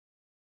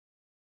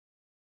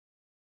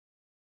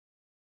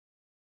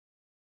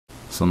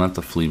So I'm at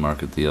the flea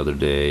market the other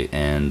day,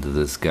 and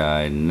this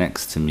guy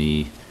next to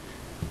me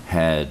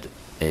had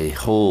a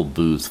whole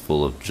booth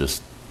full of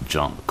just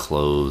junk,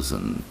 clothes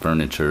and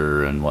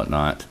furniture and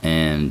whatnot,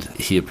 and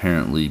he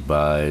apparently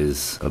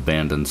buys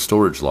abandoned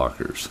storage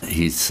lockers.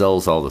 He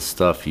sells all the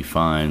stuff he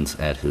finds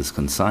at his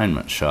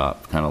consignment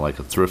shop, kind of like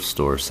a thrift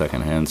store,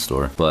 secondhand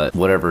store, but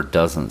whatever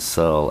doesn't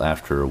sell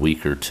after a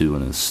week or two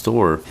in his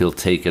store, he'll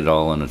take it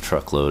all in a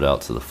truckload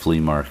out to the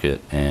flea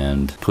market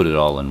and put it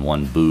all in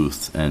one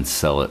booth and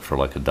sell it for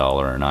like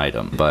 $1 an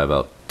item. By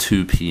about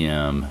 2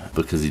 p.m.,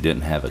 because he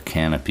didn't have a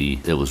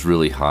canopy, it was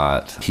really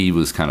hot, he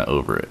was kind of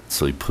over it,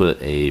 so he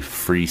put a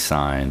free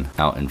sign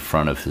out in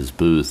front of his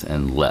booth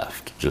and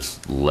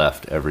just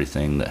left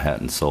everything that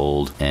hadn't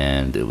sold,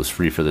 and it was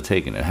free for the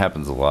taking. It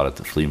happens a lot at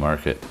the flea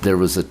market. There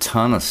was a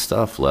ton of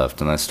stuff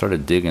left, and I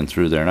started digging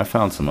through there, and I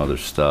found some other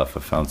stuff. I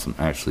found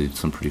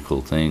some pretty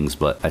cool things,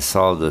 but I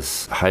saw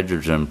this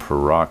hydrogen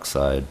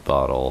peroxide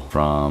bottle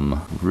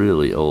from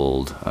really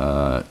old.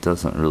 It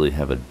doesn't really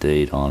have a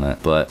date on it,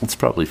 but it's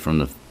probably from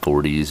the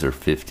 40s or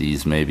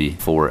 50s, maybe.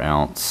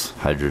 4-ounce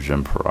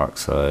hydrogen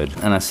peroxide.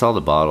 And I saw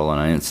the bottle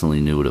and I instantly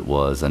knew what it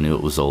was. I knew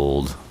it was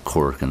old.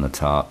 Cork in the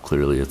top,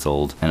 clearly it's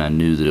old. And I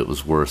knew that it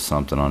was worth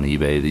something on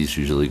eBay. These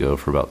usually go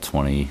for about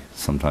 20,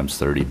 sometimes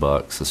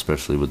 $30,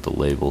 especially with the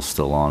label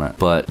still on it.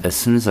 But as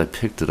soon as I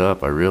picked it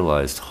up, I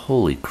realized,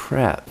 holy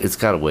crap, it's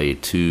got to weigh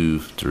 2,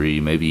 3,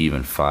 maybe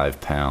even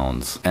 5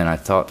 pounds. And I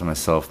thought to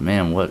myself,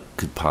 man, what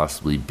could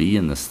possibly be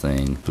in this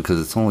thing?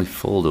 Because it's only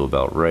full to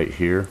about right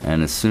here.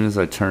 And as soon as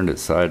I turned it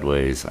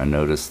sideways, I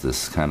noticed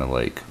this kind of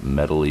like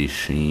metally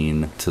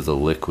sheen to the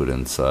liquid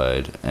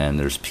inside. And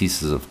there's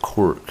pieces of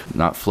cork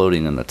not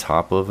floating in the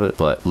top of it,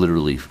 but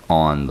literally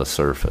on the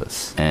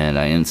surface. And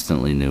I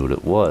instantly knew what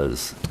it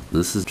was.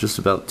 This is just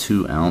about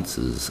 2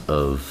 ounces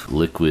of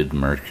liquid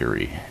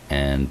mercury,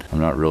 and I'm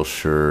not real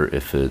sure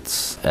if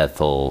it's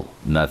ethyl,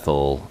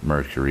 methyl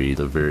mercury,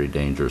 the very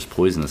dangerous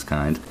poisonous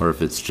kind, or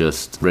if it's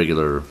just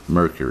regular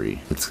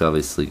mercury. It's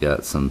obviously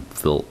got some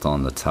filth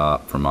on the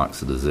top from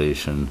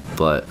oxidization,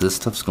 but this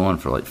stuff's going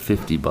for like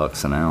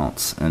 $50 an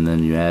ounce. And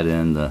then you add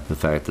in the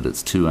fact that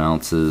it's 2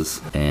 ounces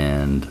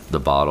and the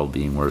bottle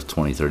being worth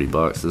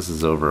 $20-30. This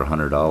is over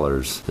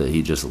 $100 that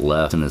he just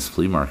left in his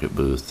flea market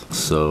booth.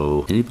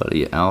 So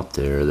anybody out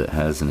there that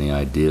has any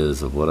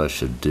ideas of what I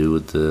should do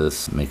with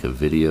this, make a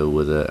video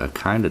with it, I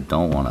kind of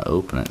don't want to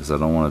open it because I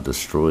don't want to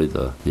destroy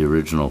the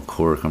original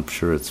cork. I'm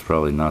sure it's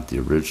probably not the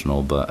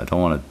original, but I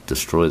don't want to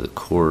destroy the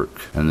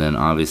cork. And then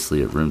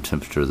obviously at room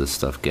temperature this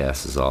stuff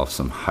gases off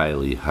some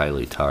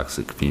highly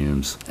toxic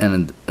fumes.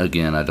 And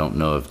again, I don't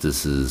know if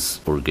this is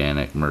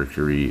organic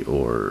mercury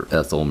or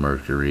ethyl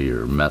mercury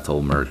or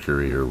methyl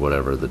mercury or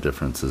whatever the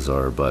differences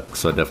are, but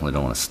so I definitely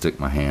don't want to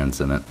stick my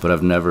hands in it. But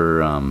I've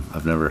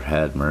never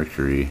had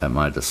mercury at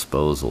my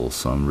disposal,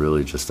 so I'm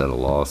really just at a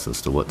loss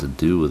as to what to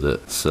do with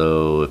it.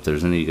 So if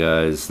there's any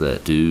guys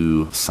that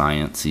do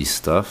sciencey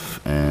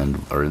stuff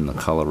and are in the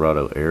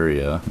Colorado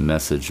area,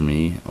 message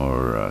me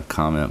or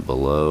comment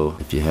below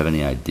if you have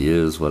any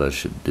ideas what I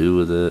should do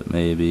with it.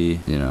 Maybe,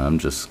 you know, I'm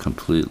just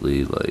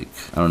completely like,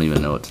 I don't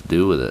even know what to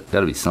do with it.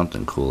 Gotta be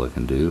something cool I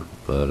can do,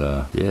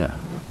 but yeah,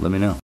 let me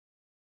know.